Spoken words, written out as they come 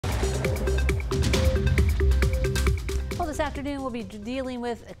afternoon, we'll be dealing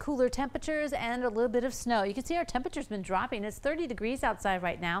with cooler temperatures and a little bit of snow. You can see our temperature's been dropping. It's 30 degrees outside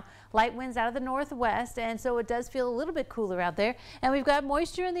right now. Light winds out of the northwest, and so it does feel a little bit cooler out there. And we've got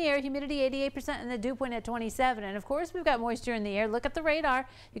moisture in the air, humidity 88%, and the dew point at 27. And of course, we've got moisture in the air. Look at the radar.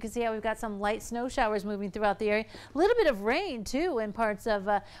 You can see how we've got some light snow showers moving throughout the area. A little bit of rain, too, in parts of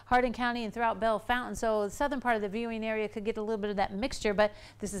Hardin County and throughout Bell Fountain. So the southern part of the viewing area could get a little bit of that mixture, but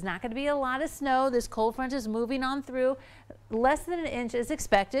this is not going to be a lot of snow. This cold front is moving on through. Less than an inch is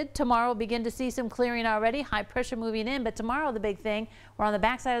expected. Tomorrow we'll begin to see some clearing already. High pressure moving in, but tomorrow the big thing, we're on the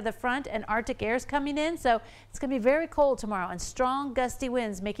backside of the front and Arctic air is coming in, so it's going to be very cold tomorrow and strong gusty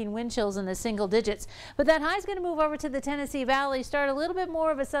winds making wind chills in the single digits. But that high is going to move over to the Tennessee Valley, start a little bit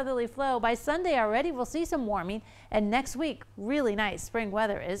more of a southerly flow. By Sunday already we'll see some warming, and next week really nice spring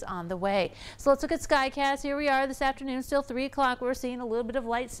weather is on the way. So let's look at Skycast. Here we are this afternoon, still 3 o'clock. We're seeing a little bit of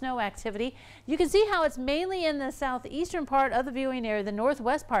light snow activity. You can see how it's mainly in the southeastern part of the viewing area, the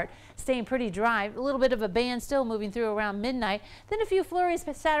northwest part staying pretty dry. A little bit of a band still moving through around midnight. Then a few flurries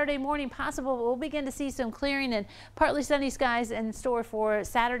Saturday morning possible. We'll begin to see some clearing and partly sunny skies in store for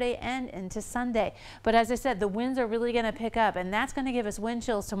Saturday and into Sunday. But as I said, the winds are really going to pick up, and that's going to give us wind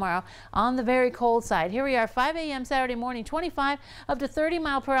chills tomorrow on the very cold side. Here we are 5 a.m. Saturday morning, 25 up to 30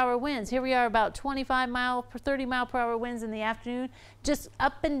 mile per hour winds. Here we are about 25 mile per 30 mile per hour winds in the afternoon. Just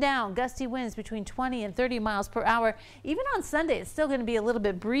up and down gusty winds between 20 and 30 miles per hour. Even on Sunday, it's still going to be a little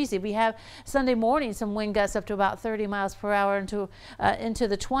bit breezy. We have Sunday morning some wind gusts up to about 30 miles per hour into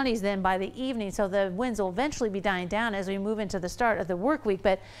the 20s then by the evening. So the winds will eventually be dying down as we move into the start of the work week.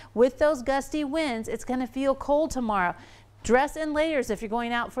 But with those gusty winds, it's going to feel cold tomorrow. Dress in layers if you're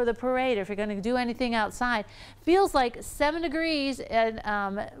going out for the parade, or if you're going to do anything outside. Feels like 7 degrees in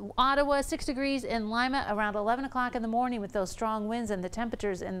Ottawa, 6 degrees in Lima around 11 o'clock in the morning with those strong winds and the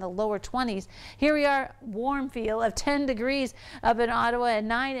temperatures in the lower 20s. Here we are, warm feel of 10 degrees up in Ottawa and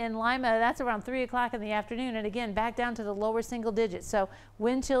 9 in Lima. That's around 3 o'clock in the afternoon. And again, back down to the lower single digits. So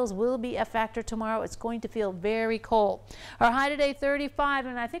wind chills will be a factor tomorrow. It's going to feel very cold. Our high today, 35,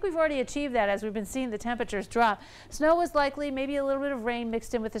 and I think we've already achieved that as we've been seeing the temperatures drop. Snow is likely, maybe a little bit of rain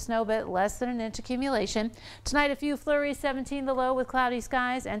mixed in with the snow, but less than an inch accumulation. Tonight, a few flurries, 17 the low with cloudy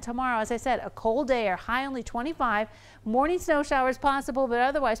skies. And tomorrow, as I said, a cold day, our high only 25. Morning snow showers possible, but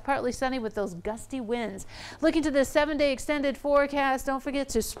otherwise partly sunny with those gusty winds. Looking to the 7-day extended forecast, don't forget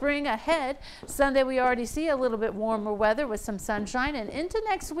to spring ahead. Sunday, we already see a little bit warmer weather with some sunshine. And into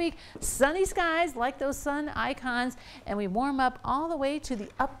next week, sunny skies like those sun icons. And we warm up all the way to the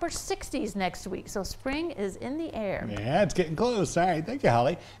upper 60s next week. So spring is in the air. Yeah, it's getting close. All right, thank you,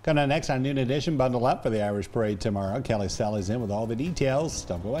 Holly. Coming on next on Noon Edition, bundle up for the Irish Parade tomorrow. Kelly Sally's in with all the details.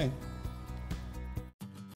 Don't go away.